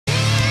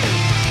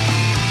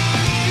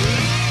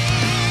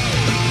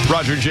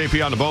Roger and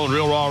JP on the bone,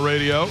 Real Raw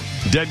Radio.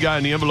 Dead Guy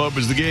in the Envelope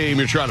is the game.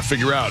 You're trying to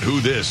figure out who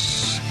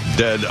this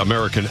dead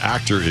American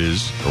actor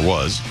is, or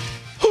was.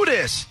 Who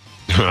this?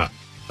 I'll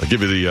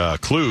give you the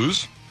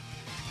clues,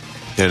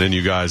 and then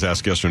you guys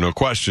ask yes or no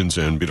questions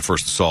and be the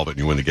first to solve it, and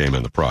you win the game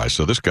and the prize.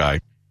 So this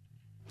guy,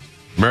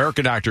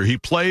 American actor, he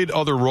played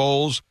other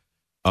roles,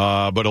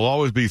 but he'll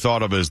always be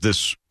thought of as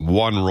this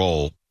one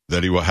role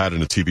that he had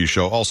in a TV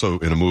show, also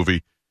in a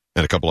movie,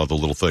 and a couple other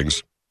little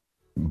things.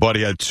 But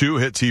he had 2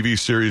 hit TV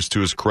series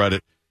to his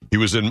credit. He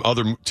was in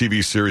other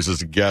TV series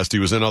as a guest. He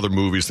was in other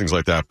movies, things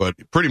like that. But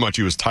pretty much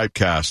he was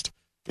typecast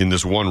in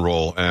this one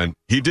role, and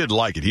he did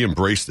like it. He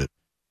embraced it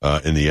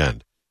in the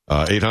end.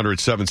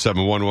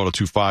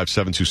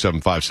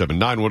 800-771-1025, 727-579,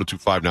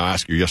 1025. Now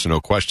ask your yes or no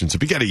questions.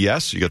 If you get a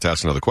yes, you get to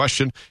ask another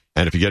question.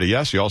 And if you get a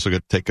yes, you also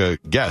get to take a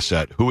guess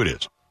at who it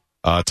is.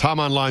 Tom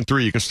on line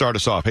 3, you can start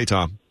us off. Hey,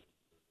 Tom.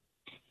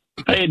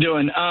 How you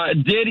doing?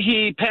 Did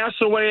he pass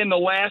away in the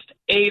last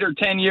 8 or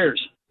 10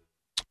 years?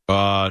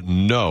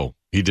 No,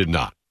 he did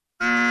not.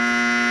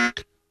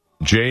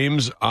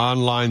 James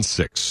on line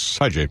 6.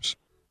 Hi, James.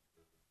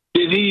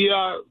 Did he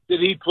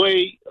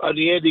play on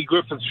the Andy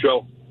Griffith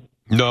Show?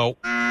 No,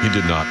 he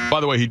did not. By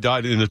the way, he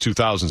died in the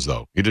 2000s,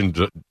 though. He didn't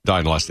die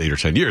in the last 8 or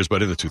 10 years,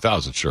 but in the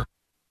 2000s, sure.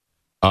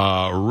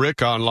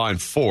 Rick on line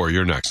 4,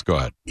 you're next. Go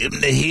ahead. Give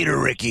him the heater,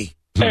 Ricky.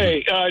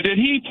 Hey, did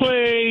he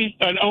play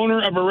an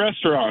owner of a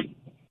restaurant?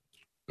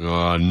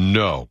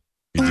 No,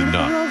 he did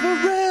not. Of a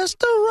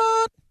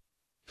restaurant.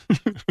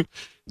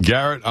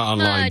 Garrett on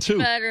line Much 2.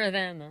 better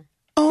than the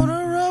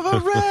Owner of a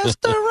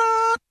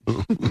restaurant.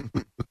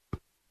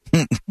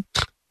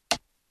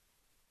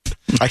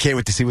 I can't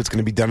wait to see what's going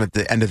to be done at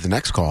the end of the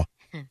next call.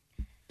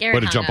 Garrett Way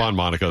to hung jump up. on,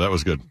 Monica. That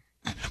was good.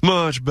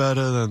 Much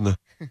better than the...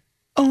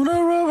 Owner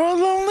of a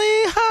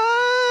lonely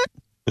heart.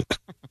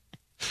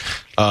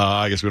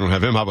 I guess we don't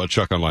have him. How about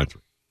Chuck on line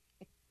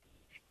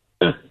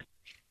 3?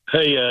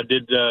 Hey,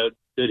 did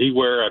he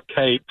wear a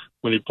cape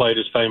when he played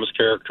his famous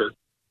character?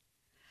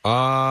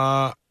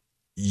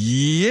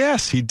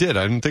 Yes, he did.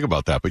 I didn't think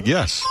about that, but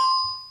yes.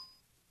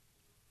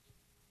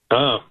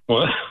 Oh,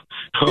 well,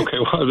 okay.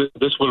 Well,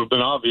 this would have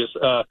been obvious.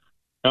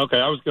 Okay,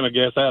 I was going to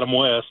guess Adam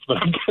West, but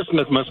I'm guessing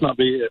this must not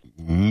be it.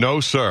 No,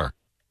 sir.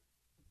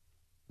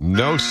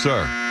 No,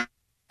 sir.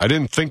 I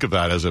didn't think of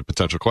that as a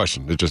potential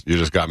question. You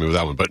just got me with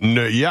that one. But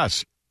no,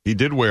 yes, he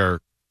did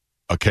wear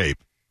a cape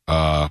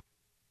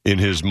in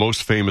his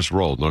most famous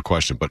role, no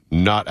question. But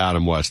not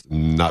Adam West,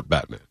 not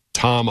Batman.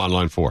 Tom on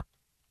line 4.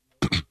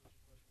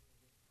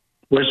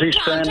 Was he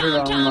stranded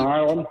on an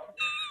island?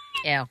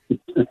 Yeah.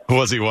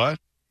 Was he what?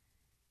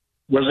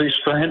 Was he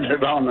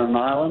stranded on an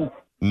island?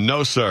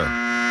 No, sir.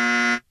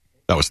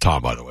 That was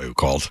Tom, by the way, who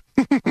called.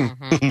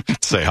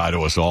 Say hi to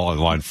us all on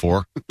line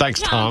 4.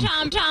 Thanks, Tom.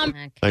 Tom.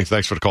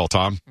 Thanks for the call,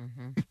 Tom.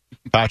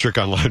 Patrick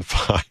on line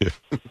 5.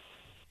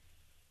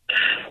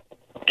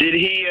 Did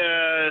he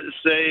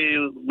say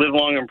live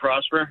long and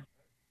prosper?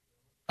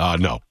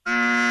 No.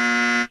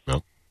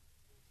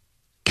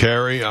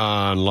 Carrie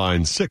on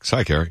line 6.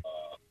 Hi, Carrie.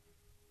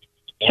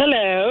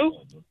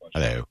 Hello.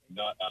 Hello.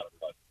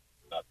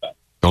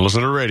 Don't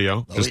listen to the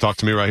radio. Just talk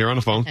to me right here on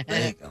the phone.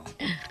 There you go.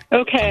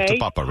 Okay. Come to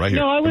Papa right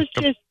here. No, I was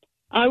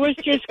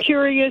just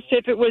curious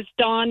if it was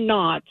Don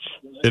Knotts.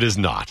 It is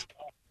not.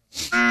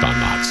 Don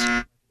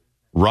Knotts.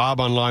 Rob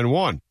on line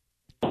 1.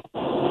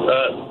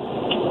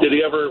 Did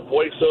he ever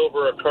voice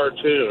over a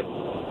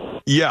cartoon?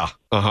 Yeah.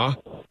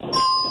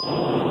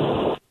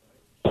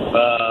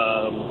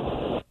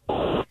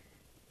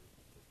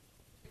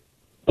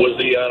 Was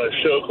he on a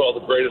show called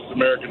The Greatest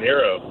American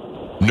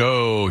Hero?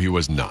 No, he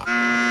was not.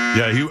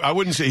 Yeah, I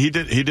wouldn't say he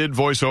did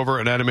voice over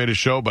an animated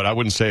show, but I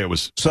wouldn't say it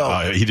was. So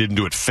he didn't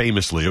do it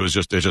famously. It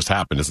just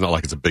happened. It's not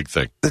like it's a big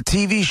thing. the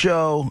TV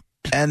show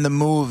and the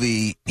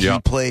movie, he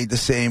Yep. played the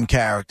same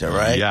character,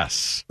 right?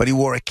 Yes. But he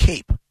wore a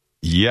cape.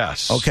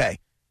 Yes. Okay.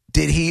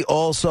 Did he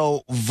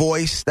also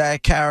voice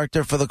that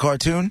character for the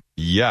cartoon?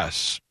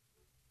 Yes.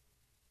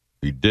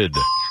 He did.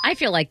 I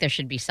feel like there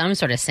should be some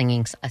sort of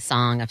singing a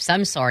song of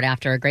some sort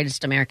after a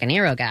Greatest American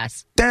Hero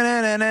guest.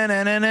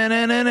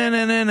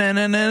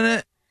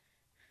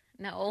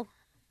 No.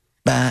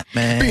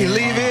 Batman.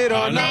 Believe it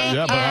or not,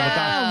 Yeah, but how about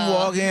that? I'm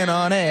walking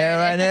on air.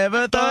 I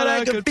never thought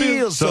I could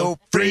feel so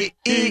free.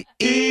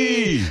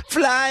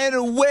 Flying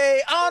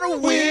away on a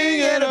wing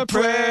and a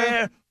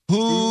prayer.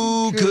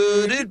 Who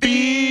could it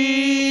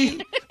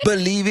be?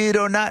 Believe it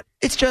or not,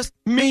 it's just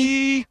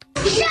me.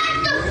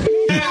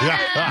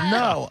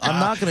 No, I'm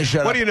not going to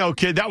shut up. What do you know,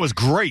 kid? That was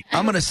great.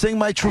 I'm going to sing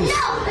my truth.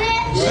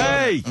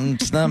 Hey,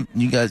 It's not,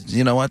 you guys,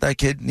 you know what? That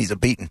kid needs a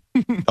beating.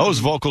 those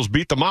vocals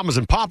beat the Mamas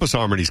and Papas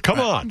harmonies. Come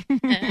on.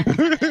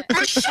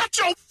 Shut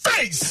your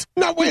face.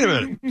 No, wait a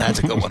minute. That's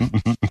a good one.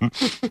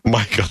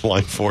 Mike on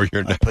line 4,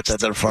 you're next. Put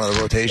that in front of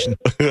the rotation.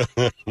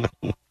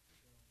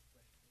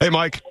 Hey,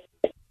 Mike.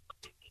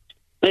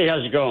 Hey,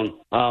 how's it going?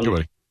 Good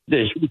buddy. Did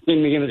his first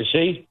name begin with a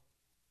C?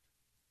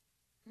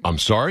 I'm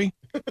sorry?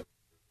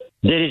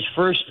 Did his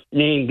first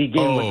name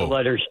begin with the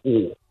letter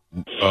C?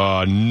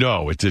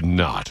 No, it did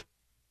not.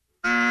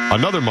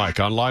 Another Mike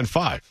on line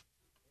 5.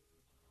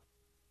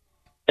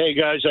 Hey,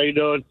 guys, how you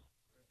doing?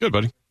 Good,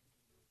 buddy.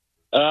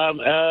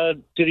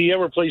 Did he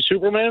ever play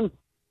Superman?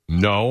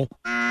 No,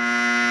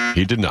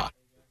 he did not.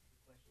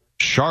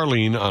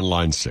 Charlene on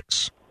line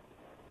 6.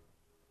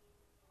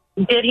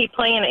 Did he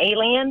play an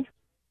alien?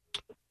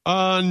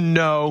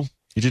 No,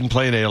 he didn't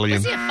play an alien.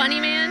 Was he a funny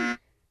man?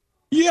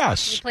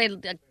 Yes. He played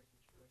with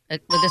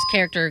this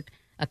character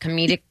a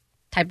comedic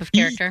type of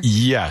character?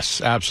 Yes,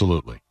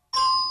 absolutely.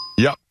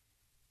 Yep.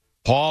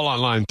 Paul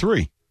on line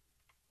 3.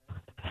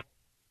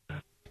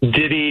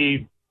 Did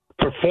he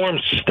perform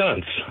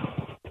stunts?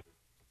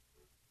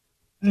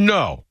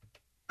 No.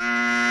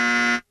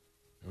 I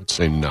would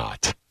say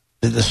not.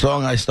 Did the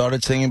song I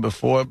started singing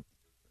before,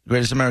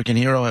 Greatest American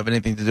Hero, have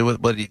anything to do with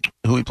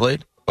who he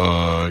played?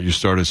 You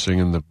started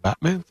singing the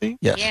Batman theme?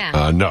 Yes.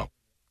 Yeah. No.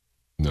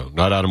 No,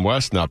 not Adam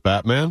West, not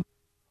Batman.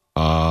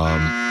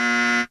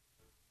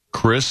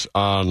 Chris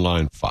on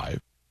line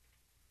 5.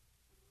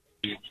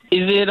 Is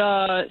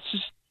it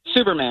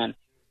Superman?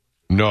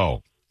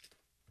 No.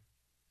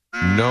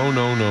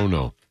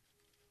 No.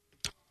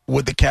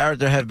 Would the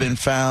character have been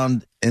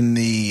found in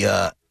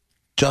the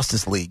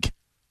Justice League?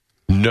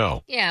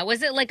 No. Yeah,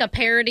 was it like a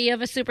parody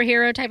of a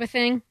superhero type of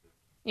thing?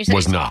 You said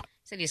Was not. You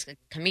said he's a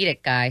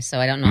comedic guy,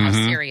 so I don't know how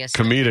serious.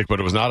 Comedic, but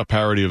it was not a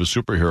parody of a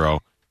superhero.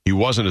 He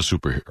wasn't a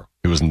superhero.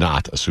 He was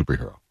not a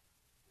superhero.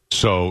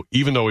 So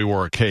even though he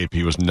wore a cape,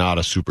 he was not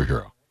a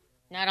superhero.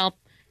 Not all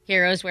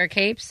heroes wear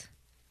capes?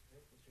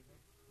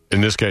 In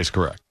this case,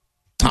 correct.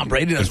 Tom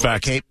Brady doesn't wear a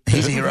cape.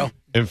 He's a hero.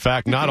 In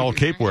fact, not all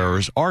cape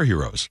wearers are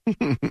heroes.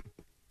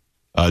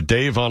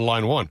 Dave on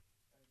line 1.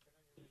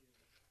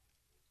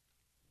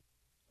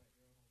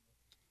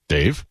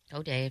 Dave?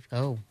 Go, Dave,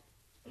 go.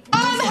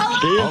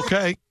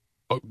 Okay.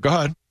 Oh, go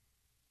ahead.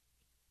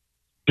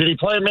 Did he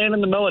play a man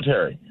in the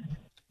military?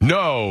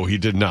 No, he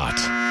did not.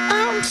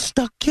 I'm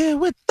stuck here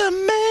with the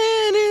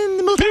man in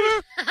the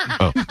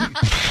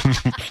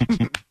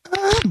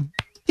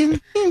military. He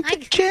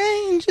can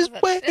change his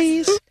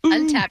ways.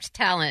 Untapped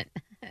talent.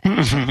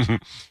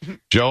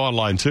 Joe on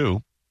line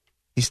 2.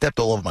 He stepped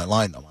all over my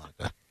line, though,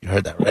 Monica. You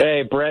heard that, right?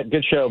 Hey, Brett,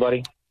 good show,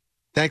 buddy.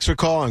 Thanks for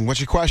calling. What's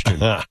your question?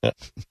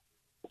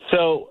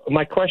 So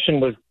my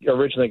question was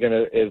originally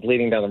is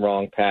leading down the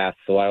wrong path,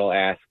 so I will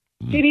ask,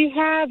 did he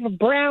have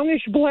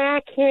brownish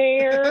black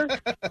hair?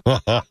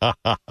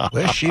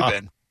 Where's she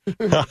been?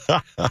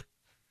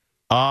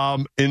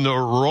 In the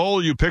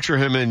role you picture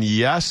him in,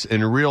 yes.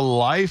 In real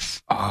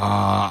life,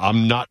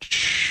 I'm not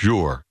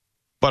sure.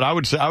 But I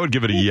would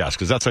give it a yes,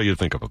 because that's how you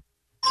think of him.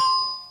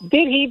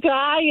 Did he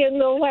die in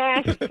the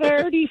last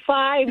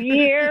 35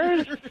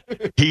 years?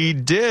 He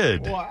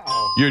did.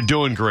 Wow. You're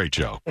doing great,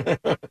 Joe.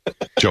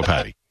 Joe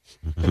Patty.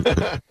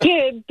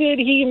 Did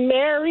he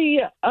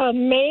marry a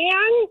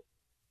man?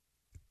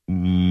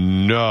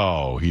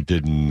 No, he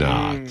did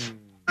not.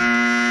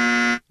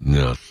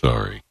 No,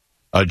 sorry.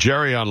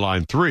 Jerry on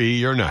line 3,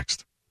 you're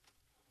next.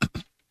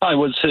 Hi,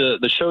 was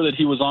the show that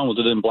he was on, was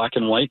it in black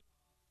and white?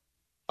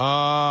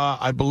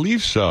 I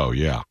believe so,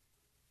 yeah.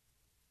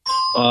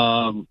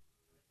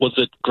 Was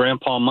it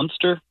Grandpa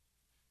Munster?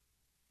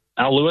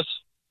 Al Lewis?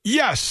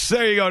 Yes,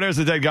 there you go. There's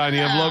the dead guy in the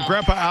envelope.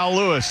 Grandpa Al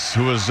Lewis,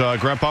 who was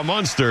Grandpa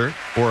Munster,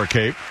 wore a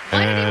cape.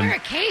 Why did he wear a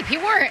cape? He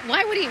wore it.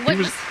 Why would he?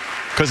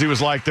 Because he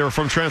was like, they were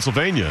from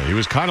Transylvania. He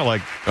was kind of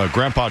like a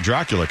Grandpa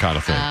Dracula kind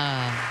of thing.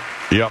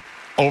 Yep.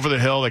 Over the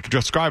hill, they could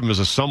describe him as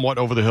a somewhat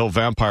over-the-hill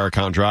vampire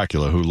Count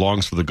Dracula who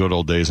longs for the good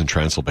old days in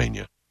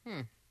Transylvania.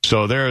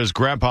 So there is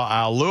Grandpa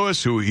Al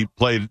Lewis, who he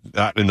played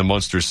in the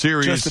Munster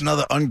series. Just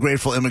another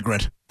ungrateful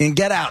immigrant. And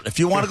get out. If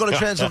you want to go to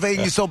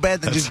Transylvania so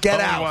bad, then just get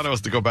out. All he wanted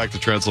was to go back to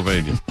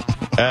Transylvania.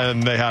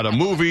 And they had a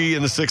movie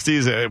in the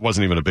 60s. It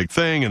wasn't even a big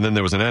thing. And then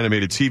there was an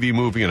animated TV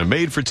movie and a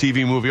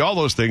made-for-TV movie, all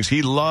those things.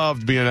 He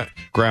loved being a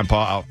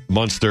Grandpa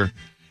Munster.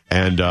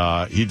 And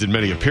he did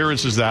many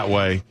appearances that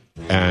way.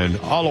 And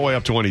all the way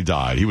up to when he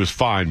died. He was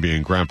fine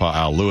being Grandpa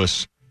Al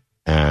Lewis.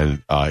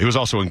 And he was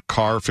also in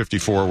Car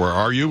 54, Where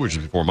Are You?, which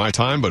is before my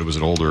time, but it was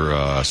an older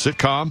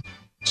sitcom.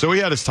 So he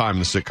had his time in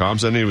the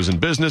sitcoms, and he was in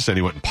business, and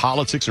he went in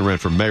politics and ran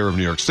for mayor of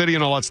New York City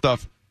and all that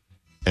stuff,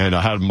 and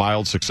had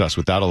mild success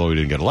with that, although he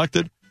didn't get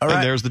elected. All right.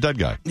 And there's the dead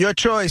guy. Your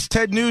choice,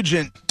 Ted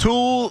Nugent,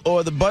 Tool,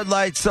 or the Bud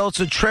Light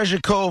Seltzer Treasure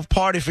Cove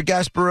Party for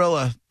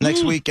Gasparilla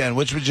next weekend.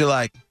 Which would you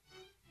like?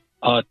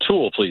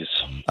 Tool, please.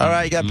 All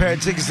right, you got a pair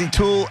of tickets to see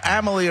Tool,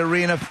 Amalie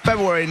Arena,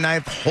 February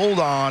 9th. Hold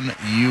on,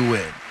 you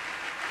win.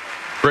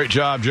 Great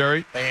job,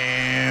 Jerry.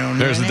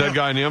 There's the dead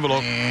guy in the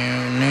envelope.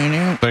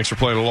 Thanks for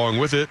playing along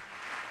with it.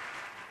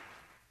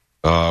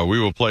 We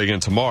will play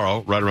again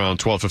tomorrow, right around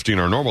 12:15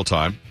 our normal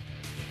time.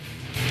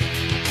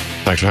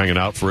 Thanks for hanging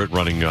out for it,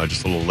 running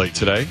just a little late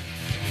today.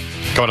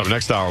 Coming up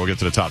next hour, we'll get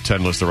to the top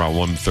 10 list around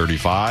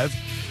 1:35,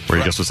 where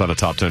you guess what's on the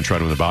top 10, try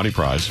to win the bounty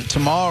prize.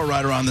 Tomorrow,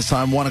 right around this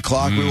time, 1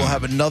 o'clock, we will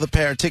have another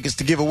pair of tickets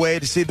to give away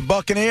to see the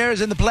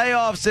Buccaneers in the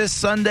playoffs this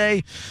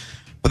Sunday.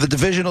 For the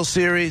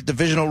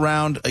divisional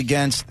round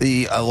against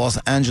the Los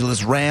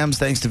Angeles Rams,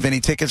 thanks to Vinny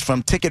Tickets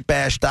from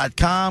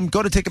TicketBash.com.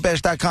 Go to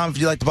TicketBash.com if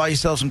you'd like to buy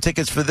yourself some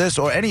tickets for this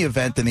or any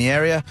event in the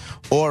area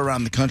or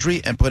around the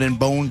country, and put in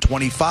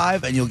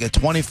Bone25, and you'll get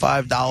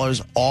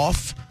 $25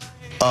 off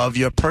of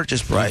your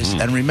purchase price.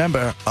 And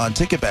remember, on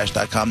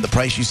Ticketbash.com, the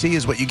price you see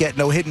is what you get.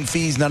 No hidden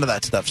fees, none of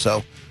that stuff.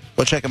 So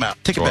go check them out.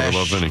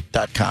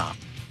 Ticketbash.com.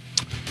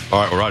 All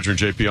right, well, Roger and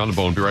JP on the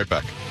bone. Be right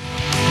back.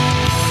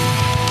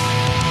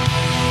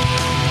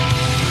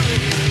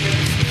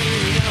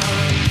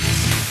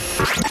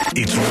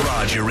 It's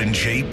Roger and JP.